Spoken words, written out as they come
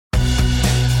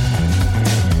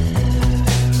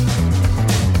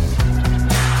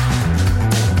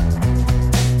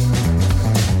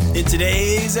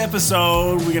Today's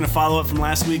episode, we're going to follow up from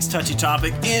last week's touchy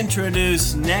topic,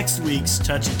 introduce next week's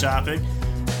touchy topic.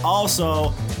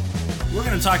 Also, we're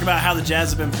going to talk about how the Jazz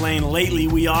have been playing lately.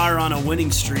 We are on a winning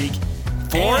streak.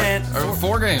 Four games.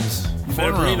 Four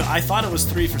in a row. I thought it was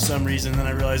 3 for some reason, then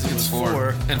I realized it was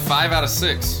 4. And 5 out of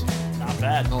 6. Not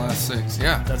bad. The last 6,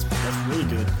 yeah. That's really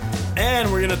good.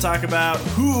 And we're going to talk about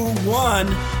who won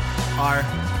our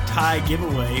tie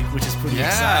giveaway, which is pretty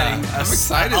exciting. I'm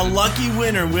excited. A lucky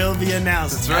winner will be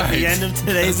announced at the end of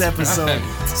today's episode.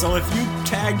 Right. So if you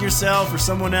tag yourself or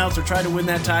someone else or try to win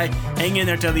that tie, hang in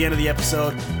there till the end of the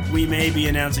episode. We may be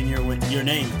announcing your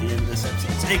name at the end of this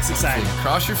episode. It's exciting.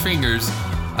 Cross your fingers.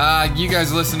 You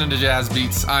guys listening to Jazz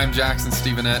Beats. I'm Jackson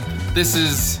Stevenette. This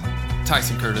is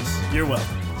Tyson Curtis. You're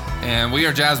welcome. And we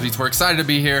are Jazz Beats. We're excited to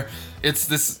be here.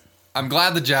 I'm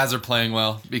glad the Jazz are playing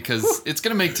well because it's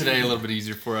going to make today a little bit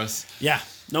easier for us. Yeah,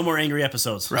 no more angry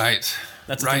episodes. Right.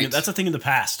 That's a thing in the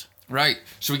past. Right.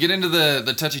 Should we get into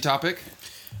the touchy topic?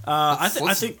 I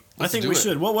think we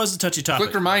should. What was the touchy topic?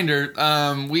 Quick reminder,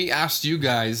 we asked you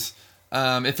guys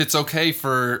if it's okay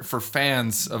for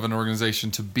fans of an organization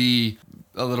to be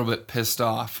a little bit pissed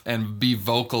off and be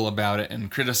vocal about it and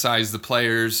criticize the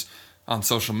players on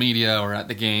social media or at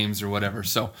the games or whatever.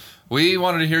 So we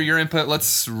wanted to hear your input.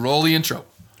 Let's roll the intro.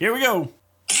 Here we go.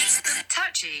 It's the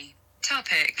touchy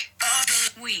topic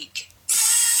of the week.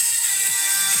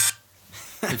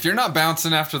 If you're not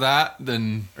bouncing after that,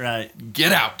 then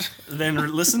get out.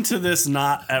 Then listen to this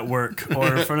not at work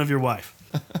or in front of your wife.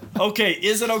 Okay,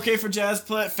 is it okay for Jazz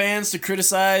fans to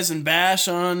criticize and bash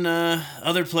on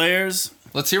other players?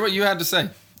 Let's hear what you had to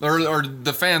say, or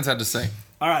the fans had to say.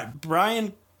 All right,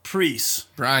 Brian Priest.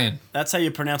 Brian. That's how you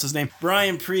pronounce his name.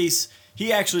 Brian Priest.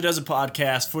 He actually does a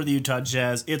podcast for the Utah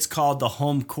Jazz. It's called the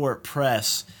Home Court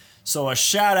Press. So a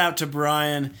shout out to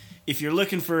Brian. If you're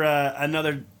looking for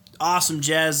another awesome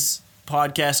Jazz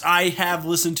podcast, I have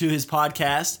listened to his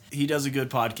podcast. He does a good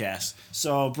podcast.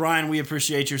 So Brian, we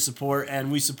appreciate your support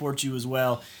and we support you as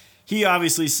well. He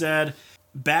obviously said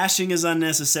bashing is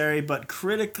unnecessary, but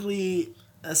critically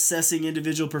assessing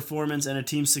individual performance and a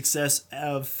team's success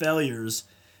of failures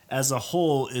as a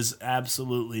whole is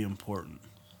absolutely important.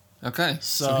 Okay,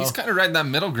 so he's kind of right in that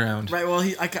middle ground. Right, well,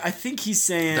 I think he's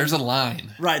saying... There's a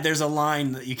line. Right, there's a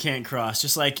line that you can't cross.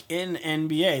 Just like in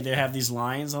NBA, they have these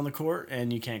lines on the court,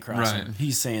 and you can't cross them.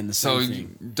 He's saying the same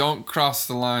thing. So don't cross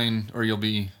the line, or you'll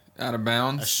be out of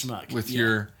bounds. A schmuck. With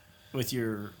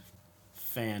your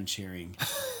fan cheering.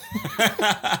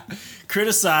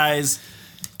 Criticize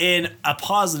in a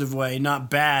positive way, not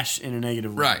bash in a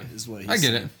negative way. Right, is what I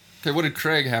get it. Okay, what did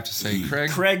Craig have to say?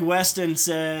 Craig Weston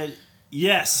said...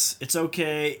 Yes, it's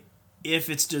okay if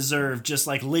it's deserved, just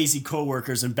like lazy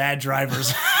coworkers and bad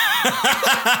drivers.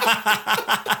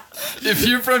 If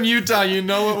you're from Utah, you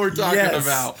know what we're talking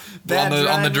about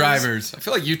on the drivers. I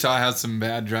feel like Utah has some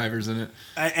bad drivers in it.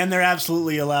 And they're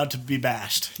absolutely allowed to be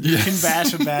bashed. You can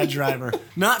bash a bad driver.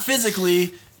 Not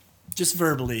physically, just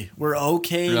verbally. We're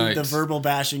okay the verbal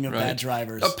bashing of bad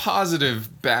drivers. A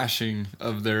positive bashing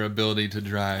of their ability to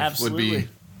drive would be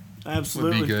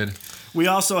good. We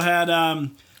also had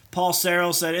Paul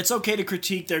Serrell said it's okay to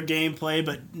critique their gameplay,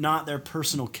 but not their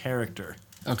personal character.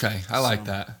 Okay, I like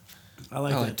that. I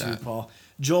like that too, Paul.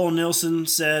 Joel Nilsson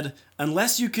said,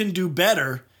 unless you can do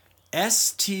better,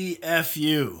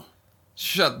 STFU.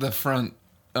 Shut the front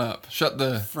up. Shut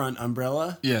the front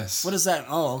umbrella? Yes. What is that?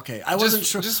 Oh, okay. I wasn't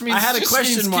sure. I had a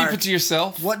question mark. Keep it to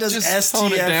yourself. What does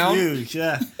STFU?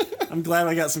 Yeah. I'm glad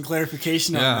I got some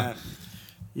clarification on that.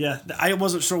 Yeah, I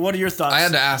wasn't sure. What are your thoughts? I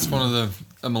had to ask one of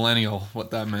a millennial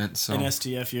what that meant. So an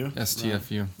STFU?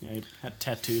 STFU. Right. Yeah, he had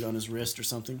tattooed on his wrist or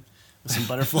something with some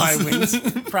butterfly wings.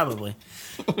 Probably.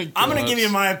 I'm going to give you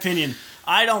my opinion.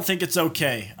 I don't think it's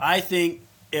okay. I think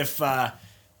if a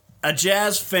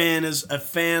Jazz fan is a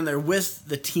fan, they're with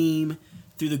the team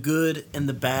through the good and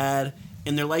the bad,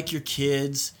 and they're like your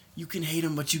kids. You can hate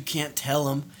them, but you can't tell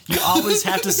them. You always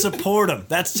have to support them.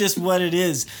 That's just what it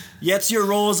is. Yeah, it's your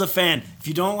role as a fan. If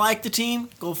you don't like the team,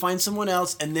 go find someone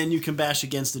else, and then you can bash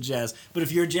against the Jazz. But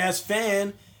if you're a Jazz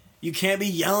fan, you can't be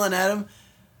yelling at them.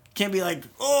 Can't be like,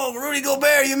 oh, Rudy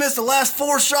Gobert, you missed the last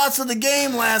 4 shots of the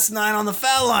game last night on the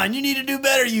foul line. You need to do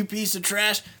better, you piece of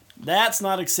trash. That's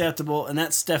not acceptable, and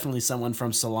that's definitely someone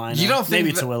from Salina.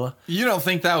 Maybe Tooele. You don't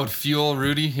think that would fuel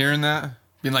Rudy hearing that?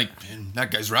 Being like, man,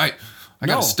 that guy's right. I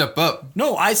gotta step up.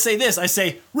 No, I say this. I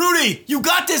say, Rudy, you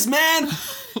got this, man.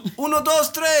 Uno,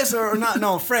 dos, tres, or not?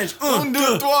 No, French. Un,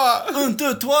 deux, trois. Un,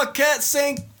 deux, trois, quatre,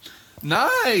 cinq.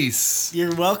 Nice.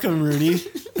 You're welcome, Rudy.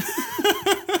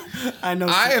 I know.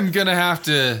 I am gonna have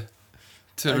to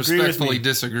to Agree with respectfully me.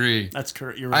 disagree. That's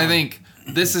correct. You're right. I think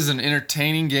this is an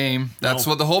entertaining game. That's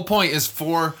what the whole point is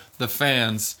for the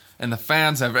fans, and the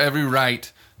fans have every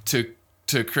right to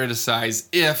criticize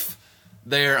if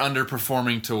they're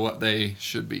underperforming to what they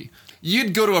should be.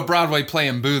 You'd go to a Broadway play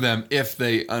and boo them if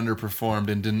they underperformed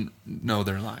and didn't know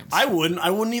their lines. I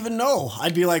wouldn't even know.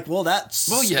 I'd be like, well, that's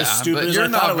yeah, as stupid but as you're I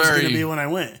thought not it was going to very- be when I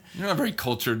went. You're not very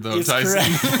cultured, though, It's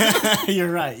Tyson. correct.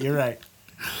 You're right.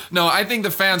 No, I think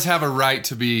the fans have a right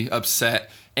to be upset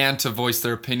and to voice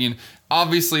their opinion.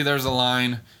 Obviously, there's a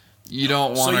line. You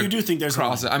don't want to So you do think there's a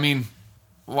cross line? it. I mean,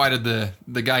 why did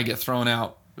the guy get thrown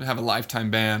out, have a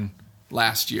lifetime ban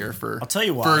last year for... I'll tell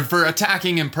you why. For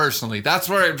attacking him personally. That's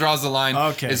where it draws the line.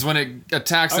 Okay. Is when it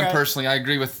attacks him Okay. personally. I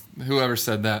agree with whoever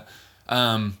said that.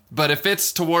 But if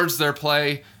it's towards their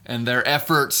play and their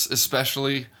efforts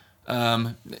especially...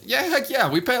 heck yeah,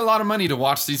 we pay a lot of money to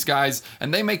watch these guys,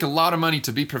 and they make a lot of money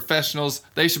to be professionals.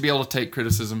 They should be able to take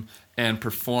criticism and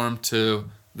perform to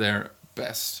their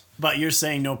best. But you're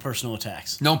saying no personal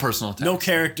attacks. No personal attacks. No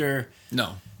character.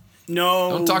 No. No.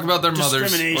 Don't talk about their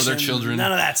mothers or their discrimination, children.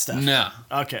 None of that stuff. No.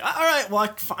 Okay. All right.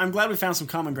 Well, I'm glad we found some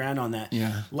common ground on that.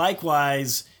 Yeah.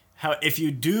 Likewise, if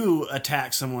you do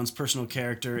attack someone's personal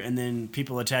character and then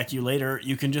people attack you later,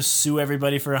 you can just sue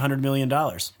everybody for $100 million.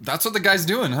 That's what the guy's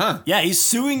doing, huh? Yeah, he's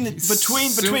suing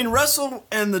between Russell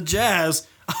and the Jazz.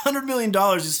 $100 million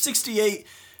is $68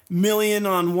 million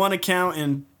on one account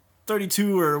and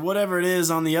 32 or whatever it is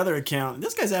on the other account.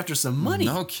 This guy's after some money.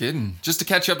 No kidding. Just to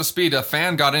catch you up to speed, a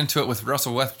fan got into it with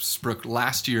Russell Westbrook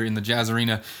last year in the Jazz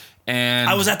Arena, and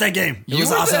I was at that game. It you was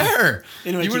were awesome. there.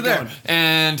 Anyway, You were keep there, going.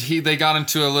 and they got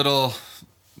into a little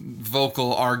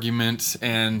vocal argument,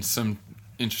 and some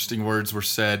interesting words were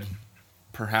said,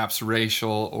 perhaps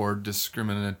racial or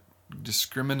discriminatory.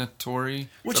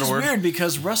 Which that a is word? weird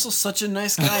because Russell's such a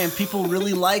nice guy and people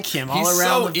really like him all He's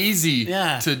around. so easy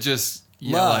Yeah. to just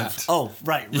yell love. at. Oh,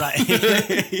 right.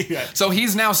 Yeah. So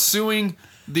he's now suing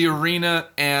the arena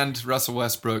and Russell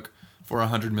Westbrook for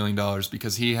 $100 million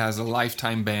because he has a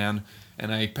lifetime ban,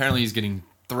 and apparently he's getting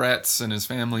threats, and his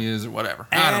family is, or whatever.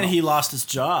 I don't And know. he lost his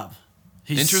job.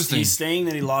 Interesting. He's saying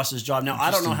that he lost his job. Now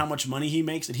I don't know how much money he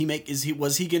makes.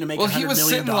 Was he going to make Well, $100 he was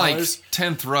million? sitting like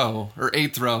 10th row or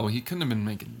 8th row. He couldn't have been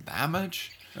making that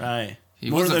much. Right. He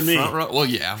More wasn't than me. front row. Well,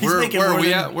 yeah. He's making where more are we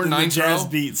than- at? We're than the 9th Jazz row.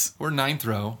 Beats. We're 9th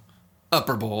row.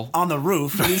 Upper bowl. On the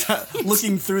roof. And he's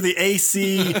looking through the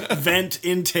AC vent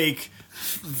intake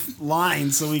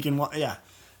line so we can. Yeah.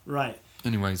 Right.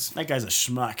 Anyways, That guy's a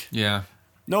schmuck. yeah.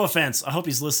 No offense. I hope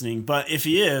he's listening. But if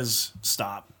he is,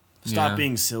 stop. Stop Yeah.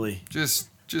 being silly. Just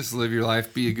live your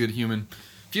life. Be a good human.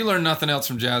 If you learn nothing else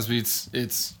from Jazz Beats,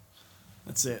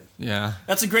 That's it. yeah.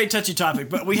 That's a great touchy topic.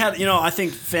 But we had, I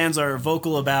think fans are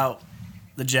vocal about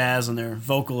the Jazz and they're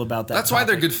vocal about that. That's why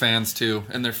they're topic. good fans too,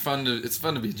 and they're fun to. It's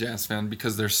fun to be a Jazz fan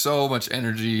because there's so much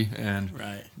energy and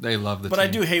Right. they love the But team. I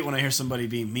do hate when I hear somebody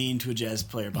being mean to a Jazz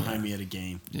player behind me at a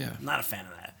game. Yeah. I'm not a fan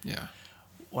of that. Yeah.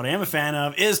 What I am a fan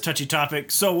of is touchy topic.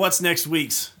 So what's next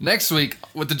week's? Next week,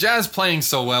 with the Jazz playing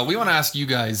so well, we want to ask you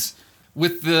guys,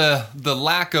 with the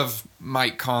lack of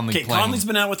Mike Conley Okay, playing, Conley's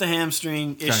been out with a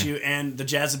hamstring issue, and the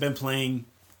Jazz have been playing,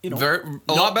 a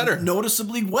lot better.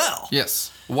 noticeably well.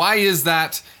 Yes. Why is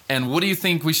that? And what do you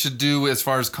think we should do as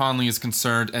far as Conley is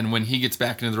concerned? And when he gets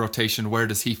back into the rotation, where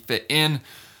does he fit in?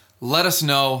 Let us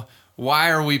know. Why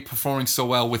are we performing so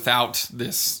well without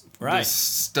this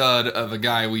stud of a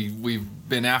guy we've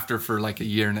been after for like a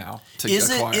year now to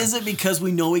acquire? Is it because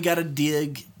we know we got to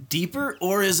dig deeper,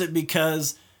 or is it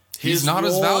because He's his not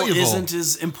as role valuable. isn't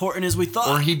as important as we thought?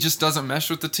 Or he just doesn't mesh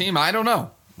with the team? I don't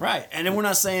know. Right, and then we're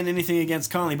not saying anything against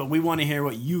Conley, but we want to hear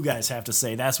what you guys have to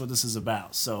say. That's what this is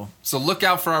about. So look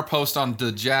out for our post on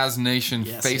the Jazz Nation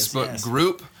Yes, Facebook yes.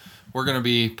 group. We're going to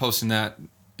be posting that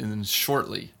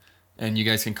shortly, and you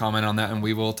guys can comment on that, and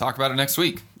we will talk about it next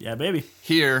week yeah, baby.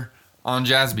 here on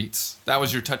Jazz Beats. That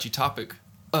was your touchy topic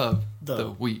of the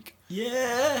week.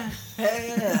 Yeah.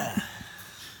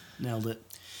 Nailed it.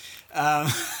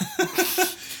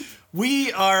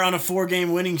 We are on a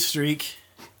 4-game winning streak,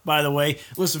 by the way.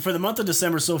 Listen, for the month of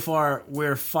December so far,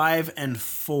 we're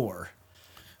 5-4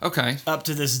 Okay. up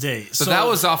to this day. So that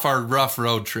was off our rough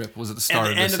road trip, was at the start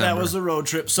and of the end of December. that was the road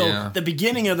trip. So Yeah. the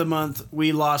beginning of the month,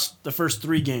 we lost the first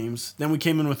 3 games. Then we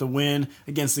came in with a win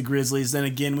against the Grizzlies. Then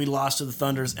again, we lost to the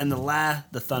Thunders. And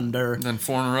the Thunder, Then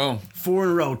 4 in a row. 4 in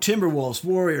a row. Timberwolves,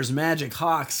 Warriors, Magic,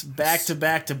 Hawks, back to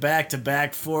back to back to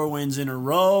back, 4 wins in a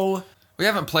row. We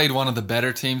haven't played one of the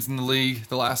better teams in the league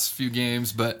the last few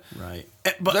games, but Right.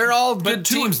 But they're all good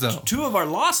teams, though. 2 of our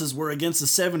losses were against the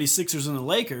 76ers and the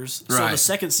Lakers. So Right. the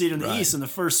second seed in the Right. East and the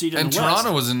first seed in and the West.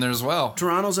 Toronto was in there as well.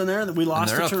 Toronto's in there. We lost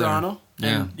they're to up there. Toronto.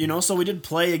 And, so we did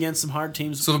play against some hard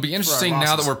teams. So it'll be for our interesting now that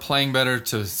losses. we're playing better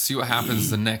to see what happens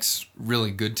the next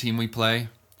really good team we play,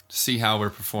 to see how we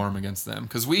perform against them.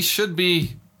 Because we should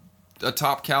be a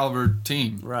top caliber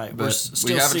team. Right. But We're still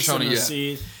we haven't sixth shown in it the yet.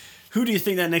 seed. Who do you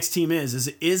think that next team is?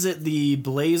 Is it the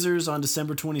Blazers on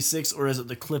December 26th, or is it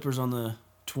the Clippers on the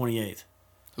 28th?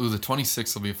 Ooh, the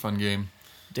 26th will be a fun game.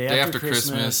 Day after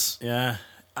Christmas. Yeah.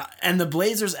 And the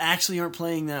Blazers actually aren't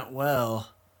playing that well.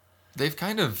 They've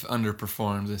kind of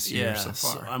underperformed this year so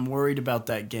far. I'm worried about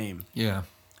that game. Yeah.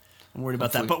 I'm worried about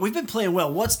Hopefully. that. But we've been playing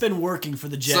well. What's been working for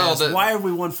the Jazz? Why have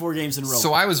we won 4 games in a row?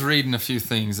 So I was reading a few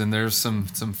things, and there's some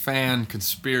fan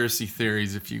conspiracy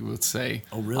theories, if you would say,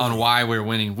 really? on why we're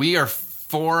winning. We are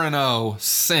 4-0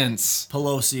 since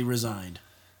Pelosi resigned.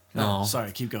 No.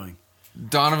 Sorry, keep going.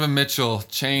 Donovan Mitchell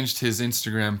changed his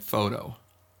Instagram photo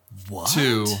What?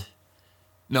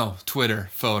 Twitter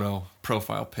photo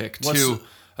profile pic What's to the-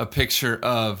 a picture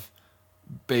of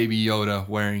Baby Yoda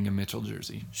wearing a Mitchell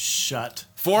jersey. Shut.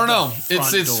 4-0. the It's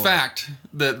front door. fact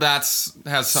that's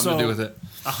has something to do with it.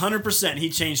 100%. He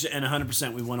changed it, and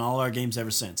 100% we've won all our games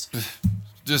ever since.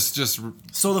 Just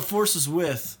So the force is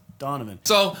with Donovan.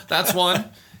 so that's one.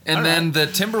 And then the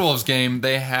Timberwolves game,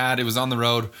 it was on the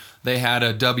road. They had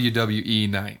a WWE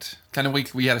night. Kind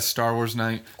of we had a Star Wars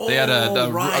night. They had a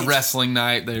right. wrestling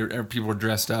night. People were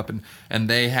dressed up, and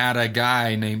they had a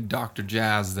guy named Dr.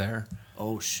 Jazz there.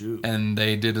 Oh, shoot. And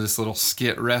they did this little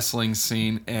skit wrestling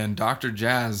scene, and Dr.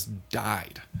 Jazz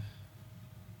died.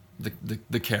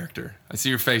 The character. I see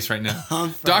your face right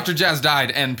now. Dr. Jazz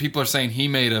died, and people are saying he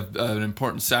made an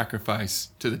important sacrifice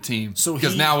to the team.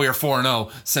 Because now we are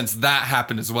 4-0 since that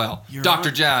happened as well. Dr.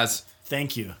 right. Jazz,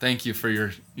 Thank you. thank you for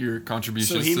your contributions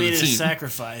So to he the made team. a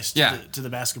sacrifice to the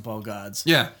basketball gods.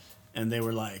 Yeah. And they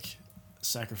were like,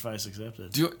 sacrifice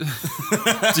accepted. Do you want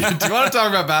to talk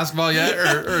about basketball yet?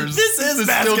 Or This is still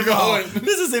basketball. going?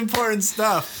 This is important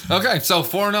stuff. Okay, so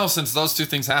 4-0 since those two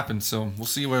things happened. So we'll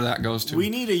see where that goes to. We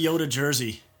need a Yoda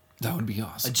jersey. That would be A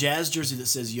awesome. Jazz jersey that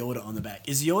says Yoda on the back.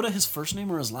 Is Yoda his first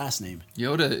name or his last name?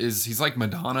 He's like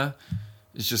Madonna.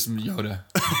 It's just Yoda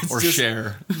or just-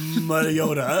 Cher.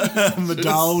 Yoda.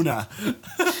 Madonna.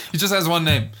 He just has one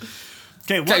name.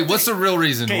 Okay, what's the real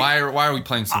reason? Okay. Why are we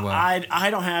playing so well? I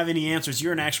don't have any answers.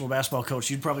 You're an actual basketball coach.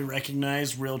 You'd probably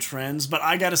recognize real trends. But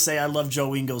I got to say, I love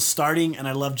Joe Ingles starting, and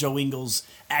I love Joe Ingles'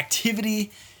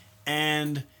 activity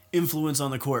and influence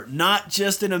on the court. Not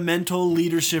just in a mental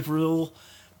leadership role,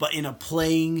 but in a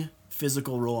playing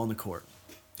physical role on the court.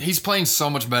 He's playing so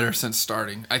much better since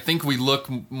starting. I think we look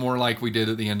more like we did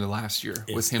at the end of last year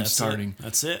with him starting.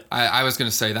 That's it. I was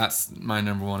going to say that's my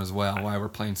number one as well, why we're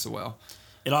playing so well.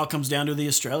 It all comes down to the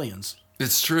Australians.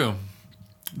 It's true.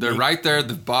 They're right there at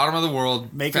the bottom of the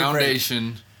world, Make or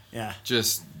foundation, Yeah.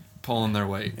 just pulling their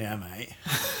weight. Yeah, mate.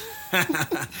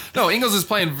 No, Ingles is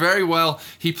playing very well.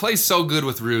 He plays so good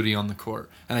with Rudy on the court.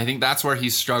 And I think that's where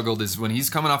he's struggled is when he's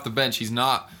coming off the bench, he's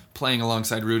not playing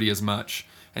alongside Rudy as much.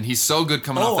 And he's so good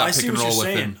coming off that pick and roll with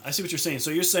him. I see what you're saying.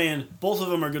 So you're saying both of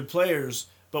them are good players,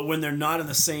 but when they're not in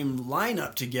the same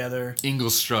lineup together,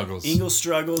 Ingles struggles. Ingles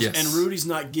struggles, Yes. and Rudy's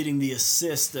not getting the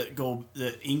assists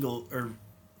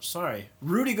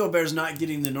Rudy Gobert's not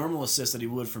getting the normal assists that he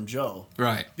would from Joe.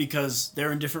 Right. Because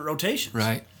they're in different rotations.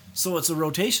 Right. So it's a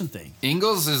rotation thing.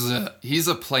 Ingles he's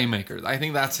a playmaker. I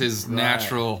think that's his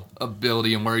natural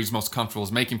ability and where he's most comfortable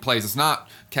is making plays. It's not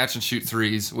catch and shoot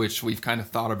threes, which we've kind of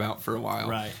thought about for a while.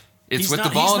 Right. It's with the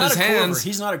ball in his hands.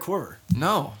 He's not a Corver.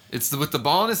 No, it's with the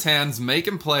ball in his hands,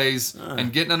 making plays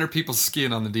and getting under people's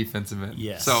skin on the defensive end.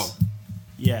 Yes. So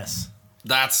Yes.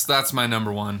 that's my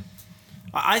number one.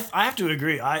 I have to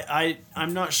agree.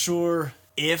 I'm not sure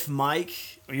if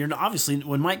Mike. Obviously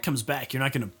when Mike comes back, you're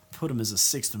not going to put him as a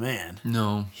sixth man.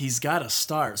 No. He's got to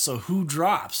start. So who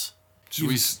drops?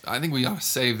 I think we ought to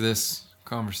save this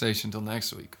conversation until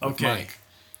next week with Okay. Mike.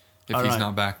 If All he's right.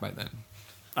 not back by then.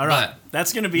 All right, But-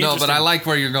 that's going to be No, interesting. but I like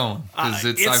where you're going. Because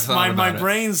I've thought about my it.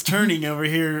 brain's turning over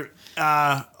here.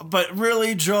 But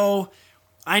really, Joe,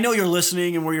 I know you're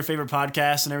listening and we're your favorite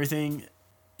podcast and everything.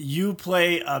 You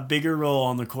play a bigger role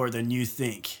on the court than you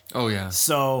think. Oh, yeah.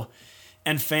 So,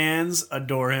 and fans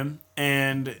adore him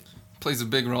and Plays a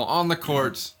big role on the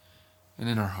court and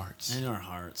in our hearts. in our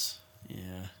hearts. Yeah,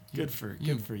 good for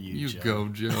you, You Joe. go,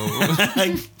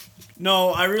 Joe.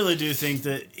 No, I really do think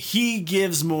that he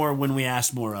gives more when we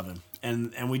ask more of him,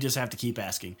 and we just have to keep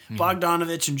asking.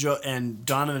 Bogdanovich and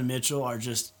Donovan Mitchell are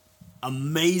just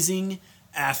amazing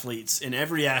athletes in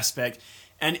every aspect.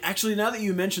 And actually, now that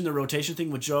you mentioned the rotation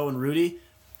thing with Joe and Rudy,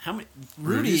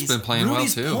 Rudy's been playing well,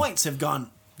 Rudy's too. points have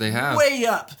gone They have. way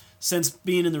up since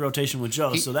being in the rotation with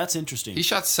Joe. So that's interesting. He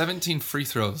shot 17 free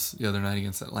throws the other night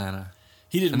against Atlanta.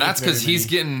 He didn't. And that's because he's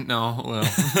getting no,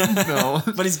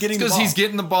 but he's getting because he's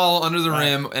getting the ball under the Right.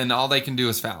 rim, and all they can do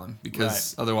is foul him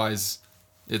because otherwise,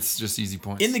 it's just easy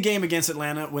points. In the game against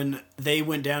Atlanta, when they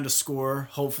went down to score,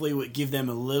 hopefully would give them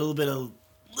a little bit of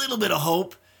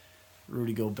hope.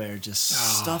 Rudy Gobert just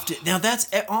stuffed it. Now that's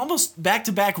almost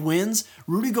back-to-back wins.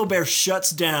 Rudy Gobert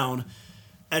shuts down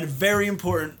a very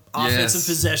important offensive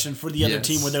possession for the other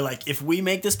team where they're like, if we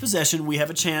make this possession, we have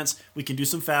a chance. We can do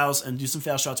some fouls and do some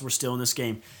foul shots. We're still in this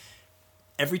game.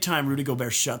 Every time Rudy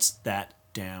Gobert shuts that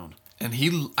down. And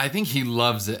I think he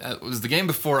loves it. It was the game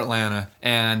before Atlanta,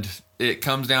 and it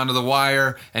comes down to the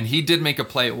wire, and he did make a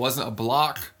play. It wasn't a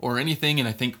block or anything, and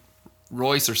I think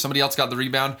Royce or somebody else got the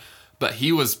rebound, but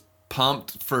he was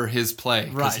pumped for his play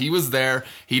because he was there.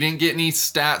 He didn't get any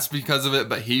stats because of it,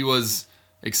 but he was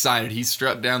excited. He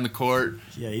struck down the court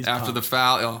he's after pumped. the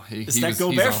foul. Oh, It's that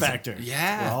Gobert awesome. factor.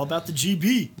 Yeah. We're all about the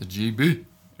GB. The GB.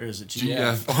 Or is it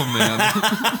GF. GF? Oh,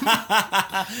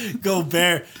 man.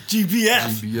 Gobert.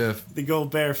 GBF. GBF. The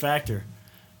Gobert factor.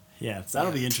 Yeah,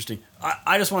 that'll be interesting.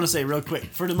 I just want to say real quick,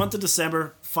 for the month of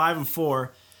December, 5-4,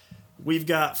 we've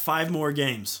got 5 more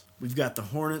games. We've got the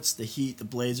Hornets, the Heat, the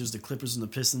Blazers, the Clippers, and the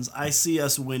Pistons. I see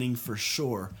us winning for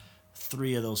sure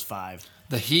 3 of those 5.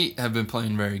 The Heat have been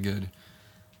playing very good.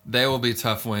 They will be a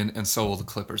tough win, and so will the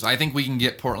Clippers. I think we can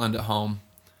get Portland at home.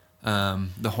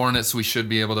 The Hornets we should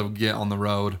be able to get on the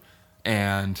road.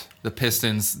 And the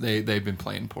Pistons, they've been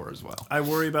playing poor as well. I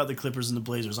worry about the Clippers and the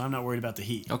Blazers. I'm not worried about the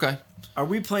Heat. Okay. Are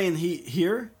we playing Heat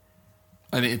here?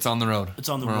 I think it's on the road. It's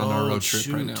on the We're road. on our road trip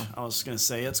Shoot. right now. I was going to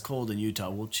say, it's cold in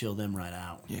Utah. We'll chill them right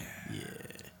out. Yeah.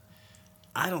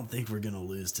 I don't think we're going to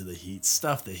lose to the Heat.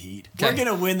 Stuff the Heat. Okay. We're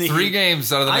going to win the Heat. 3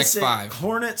 games out of the I next say 5.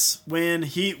 Hornets win,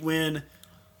 Heat win,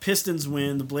 Pistons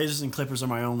win. The Blazers and Clippers are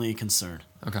my only concern.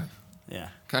 Okay. Yeah.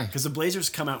 Okay. Because the Blazers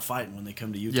come out fighting when they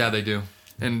come to Utah. Yeah, they do.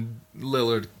 And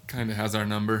Lillard kind of has our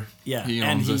number. Yeah. He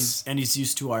and owns he's us.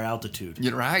 used to our altitude.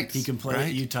 You're right. He can play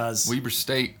at Utah's. Weber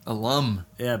State alum.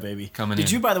 Yeah, baby. Coming Did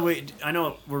in. you, by the way, I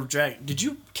know we're dragging. Did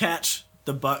you catch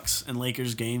the Bucks and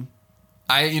Lakers game?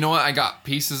 You know what? I got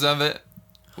pieces of it.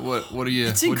 What do you?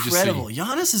 It's what did you incredible. see?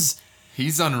 Giannis is.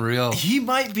 He's unreal. He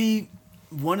might be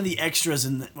one of the extras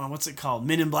in what's it called?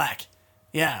 Men in Black.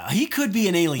 Yeah, he could be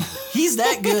an alien. He's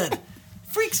that good.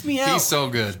 Freaks me out. He's so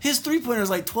good. His 3-pointer is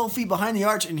like 12 feet behind the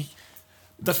arch, and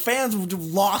the fans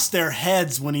lost their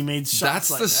heads when he made shots.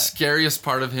 That's like the that. scariest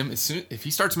part of him. If he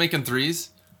starts making threes,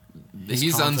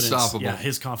 he's Confidence. unstoppable. Yeah,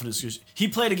 his confidence. He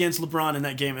played against LeBron in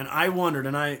that game, and I wondered,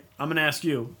 and I'm going to ask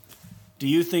you, do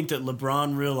you think that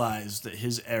LeBron realized that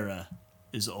his era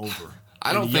is over?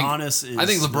 I don't think. Giannis is I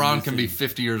think the LeBron new can be thing?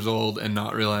 50 years old and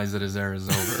not realize that his era is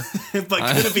over.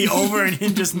 But could it be over and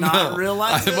him just not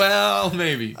realize it? Well,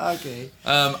 maybe. Okay.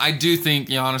 I do think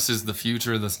Giannis is the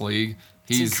future of this league.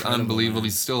 He's incredible, unbelievable. man.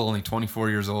 He's still only 24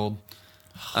 years old.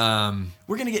 We're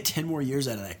going to get 10 more years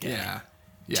out of that guy. Yeah.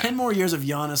 10 more years of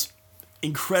Giannis.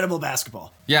 Incredible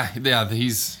basketball. Yeah,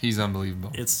 he's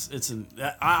unbelievable.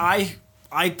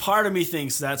 I part of me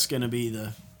thinks that's going to be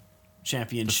the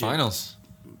championship. Finals.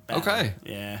 battle. Okay.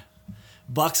 Yeah.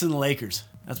 Bucks and the Lakers.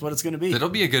 That's what it's going to be. It'll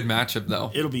be a good matchup,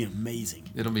 though. It'll be amazing.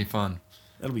 It'll be fun.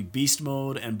 It'll be beast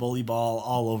mode and bully ball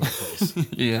all over the place.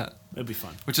 Yeah. It'll be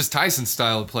fun. Which is Tyson's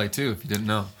style of play, too, if you didn't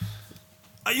know.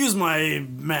 I use my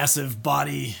massive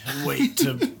body weight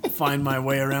to find my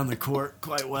way around the court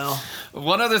quite well.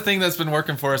 One other thing that's been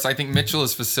working for us, I think Mitchell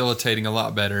is facilitating a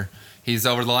lot better. He's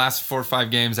over the last 4 or 5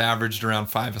 games averaged around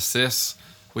 5 assists,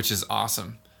 which is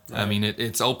awesome. Right. I mean,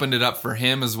 it's opened it up for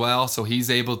him as well, so he's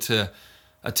able to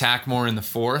attack more in the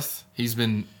fourth. He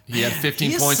had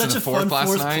 15 points in the fourth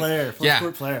last night.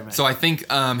 Court player, man. So I think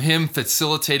him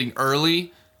facilitating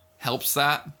early helps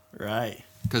that. Right.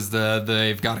 Because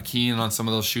they've got a key in on some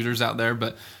of those shooters out there,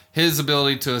 but his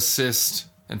ability to assist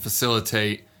and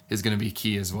facilitate is going to be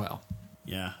key as well.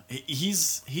 Yeah,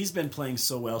 he's been playing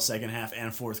so well second half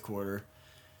and fourth quarter.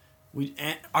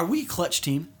 Are we a clutch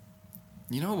team?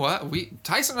 You know what?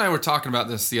 Tyson and I were talking about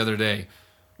this the other day.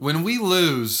 When we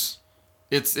lose,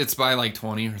 it's by like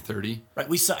 20 or 30. Right,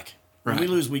 we suck. When Right. we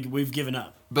lose, we've given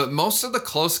up. But most of the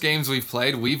close games we've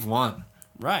played, we've won,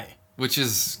 Right. which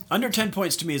is Under 10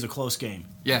 points to me is a close game.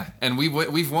 yeah. And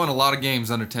we've won a lot of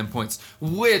games under 10 points,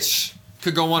 which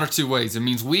could go one or two ways. It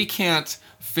means we can't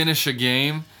finish a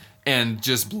game and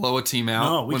just blow a team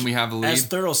out when we have a lead. As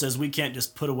Thurl says, we can't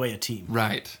just put away a team.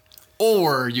 Right.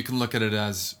 Or you can look at it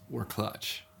as we're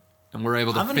clutch. And we're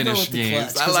able to I'm gonna go finish with the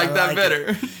games. clutch, I 'cause like I that like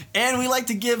better. And we like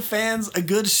to give fans a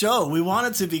good show. We want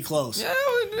it to be close. Yeah,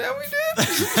 we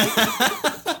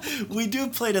did. We do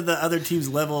play to the other team's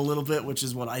level a little bit, which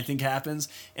is what I think happens.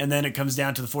 And then it comes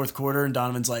down to the fourth quarter, and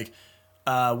Donovan's like,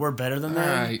 we're better than All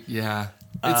them. right, yeah.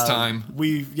 It's time.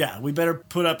 We better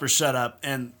put up or shut up.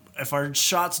 And if our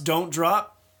shots don't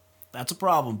drop, that's a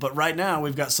problem. But right now,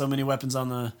 we've got so many weapons on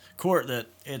the court that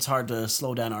it's hard to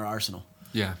slow down our arsenal.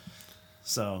 Yeah.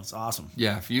 So it's awesome.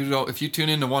 Yeah, if you tune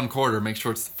into one quarter, make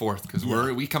sure it's the fourth because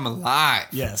we come alive.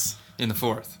 Yes. In the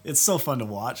fourth. It's so fun to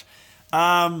watch.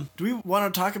 Do we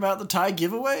want to talk about the tie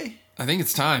giveaway? I think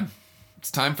it's time. It's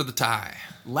time for the tie.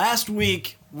 Last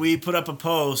week, we put up a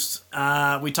post.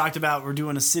 We talked about we're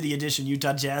doing a City Edition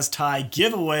Utah Jazz tie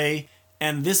giveaway,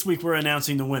 and this week we're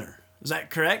announcing the winner. Is that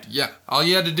correct? Yeah. All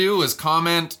you had to do was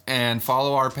comment and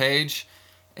follow our page,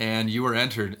 and you were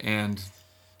entered. And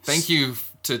thank you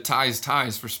to Ties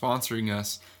for sponsoring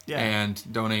us and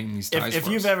donating these ties If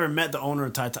for you've us. ever met the owner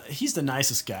of Tie, he's the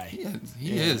nicest guy. Yeah,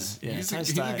 he is. Yeah, he's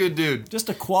Ties a good dude. Just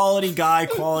a quality guy,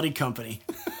 quality company.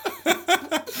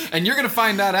 And you're going to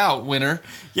find that out, winner.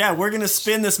 Yeah, we're going to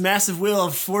spin this massive wheel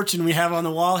of fortune we have on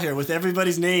the wall here with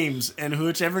everybody's names, and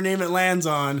whichever name it lands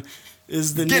on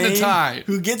is the Get a name tie.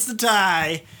 who gets the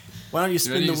tie. Why don't you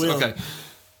spin the wheel? Okay.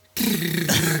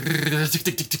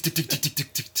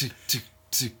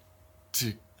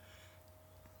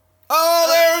 Oh,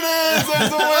 there it is. There's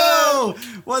the winner. Oh,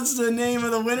 what's the name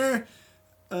of the winner?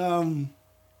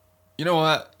 You know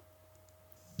what?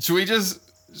 Should we just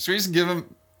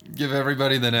give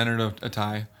everybody that entered a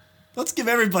tie? Let's give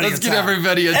everybody Let's a give tie.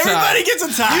 everybody a tie. Everybody gets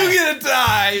a tie. You get a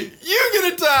tie. You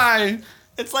get a tie.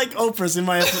 It's like Oprah's in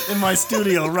my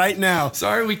studio right now.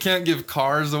 Sorry we can't give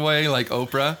cars away like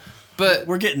Oprah, but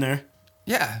We're getting there.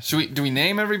 yeah. Do we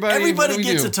name everybody? Everybody What do we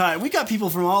gets do? a tie. We got people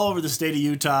from all over the state of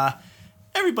Utah.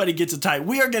 Everybody gets a tie.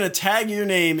 We are going to tag your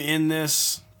name in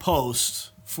this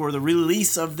post for the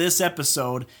release of this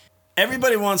episode.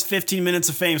 Everybody wants 15 minutes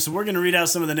of fame, so we're going to read out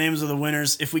some of the names of the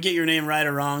winners. If we get your name right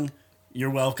or wrong, you're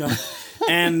welcome.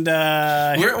 And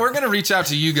We're going to reach out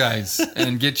to you guys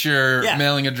and get your Yeah.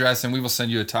 mailing address, and we will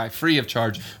send you a tie free of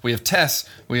charge. We have Tess,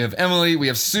 we have Emily, we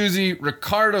have Susie,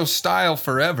 Ricardo Style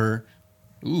Forever.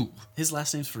 Ooh, his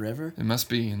last name's Forever. it must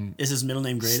be in Is his middle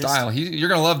name Greatest? style. You're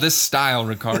going to love this style,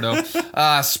 Ricardo.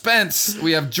 Spence,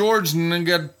 we have George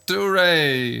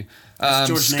Ngature,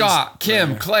 George Scott, names Kim, right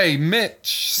here. Clay,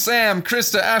 Mitch, Sam,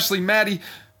 Krista, Ashley, Maddie,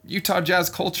 Utah Jazz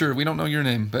Culture. We don't know your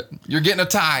name, but you're getting a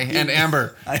tie. And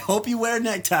Amber. I hope you wear a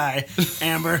necktie,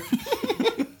 Amber.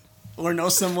 Or know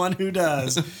someone who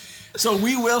does. So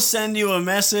we will send you a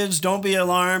message. Don't be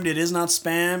alarmed. It is not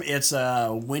spam. It's a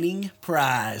winning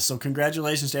prize. So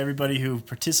congratulations to everybody who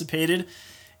participated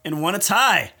and won a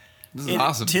tie. This is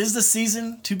awesome. 'Tis the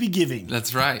season to be giving.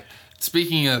 That's right.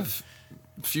 Speaking of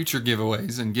future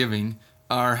giveaways and giving,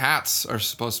 our hats are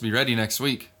supposed to be ready next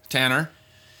week. Tanner,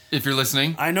 if you're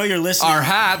listening, I know you're listening. our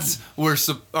hats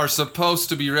are supposed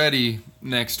to be ready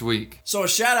next week. So a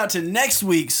shout out to next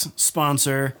week's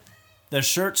sponsor, The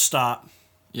Shirt Stop.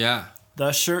 Yeah,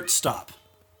 The Shirt Stop.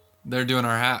 they're doing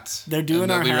our hats. They're doing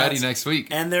and our they'll be hats. ready next week.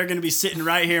 And they're going to be sitting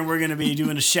right here, and we're going to be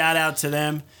doing a shout out to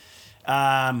them.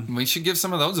 We should give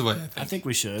some of those away. I think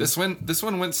we should. This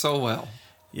one went so well.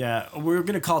 Yeah, we're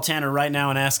going to call Tanner right now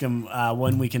and ask him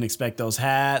when we can expect those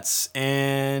hats.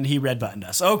 And he red buttoned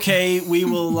us. Okay, we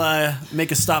will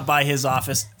make a stop by his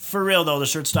office. For real, though, the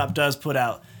Shirt Stop does put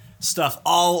out stuff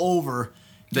all over.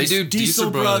 They do Diesel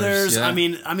Diesel Brothers, yeah.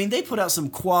 I mean, they put out some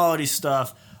quality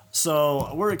stuff.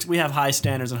 So we have high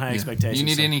standards and high expectations. You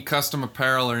need so, any custom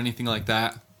apparel or anything like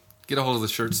that, get a hold of the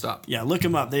Shirt Stop. yeah, look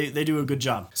them up. They do a good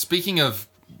job. Speaking of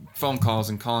phone calls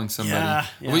and calling somebody,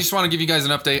 Yeah. we just want to give you guys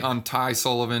an update on Ty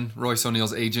Sullivan, Royce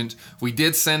O'Neal's agent. We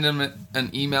did send him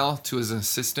an email to his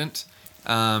assistant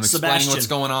explaining Sebastian. what's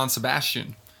going on,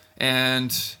 Sebastian.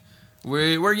 And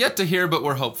we're yet to hear, but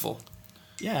we're hopeful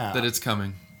Yeah, that it's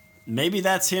coming. maybe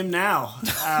that's him now.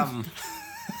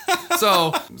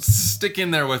 So stick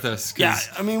in there with us. 'cause Yeah,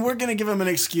 I mean, we're going to give him an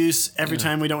excuse every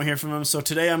time we don't hear from him. So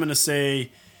today I'm going to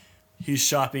say he's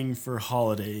shopping for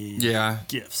holiday Yeah.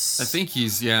 gifts. I think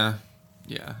he's, yeah.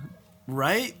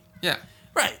 Right? Yeah.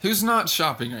 Right. Who's not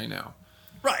shopping right now?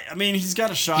 Right. I mean, he's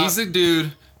got a shop. He's a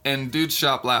dude, and dudes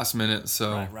shop last minute,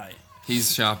 so Right.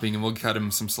 he's shopping, and we'll cut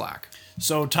him some slack.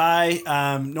 So, Ty,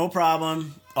 no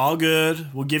problem. All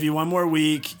good. We'll give you one more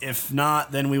week. If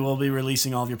not, then we will be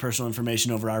releasing all of your personal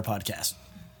information over our podcast.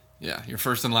 Yeah, your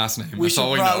first and last name. We That's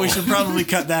all we know. we should probably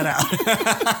cut that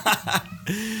out.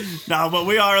 No, but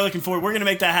we are looking forward. We're going to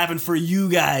make that happen for you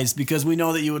guys because we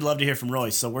know that you would love to hear from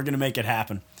Royce. So we're going to make it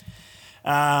happen.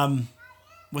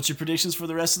 What's your predictions for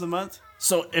the rest of the month?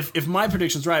 So if my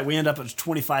prediction's right, we end up at a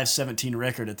 25-17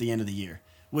 record at the end of the year,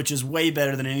 which is way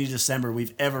better than any December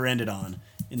we've ever ended on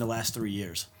in the last 3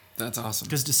 years. That's awesome.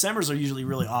 Because Decembers are usually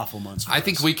really awful months for I us.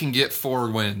 think we can get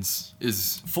 4 wins. You're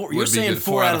saying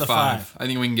 4 out of the 5. I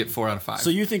think we can get 4 out of 5. So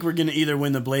you think we're going to either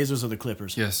win the Blazers or the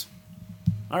Clippers? Yes.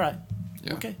 All right.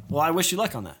 Yeah. Okay. Well, I wish you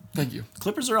luck on that. Thank you.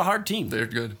 Clippers are a hard team. They're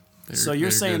good. So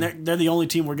you're saying they're the only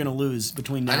team we're going to lose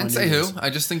between now and I didn't say New who. Year's. I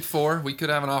just think 4. We could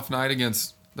have an off night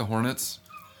against the Hornets.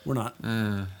 We're not.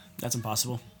 That's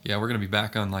impossible. Yeah, we're going to be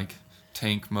back on like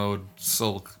tank mode,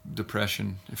 sulk,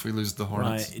 depression if we lose the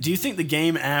Hornets. Right. Do you think the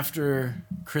game after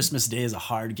Christmas Day is a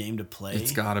hard game to play?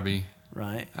 It's got to be.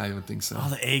 Right. I would think so. Oh,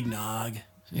 the eggnog.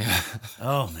 Yeah.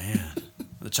 Oh, man.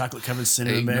 The chocolate-covered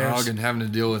cinnamon bears. Eggnog and having to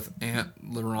deal with Aunt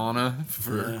Lorana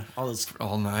for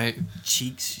all night.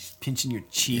 Cheeks, pinching your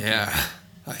cheek. Yeah.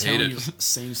 I hate Telling it. you the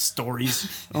same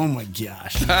stories. Oh, my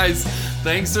gosh. Guys,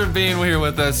 thanks for being here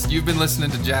with us. You've been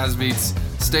listening to Jazz Beats.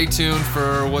 Stay tuned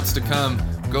for what's to come.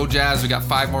 Go Jazz. We got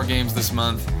 5 more games this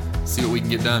month. See what we can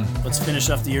get done. Let's finish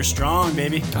off the year strong,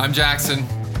 baby. I'm Jackson.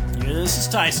 This is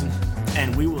Tyson,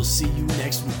 and we will see you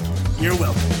next week. You're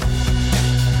welcome.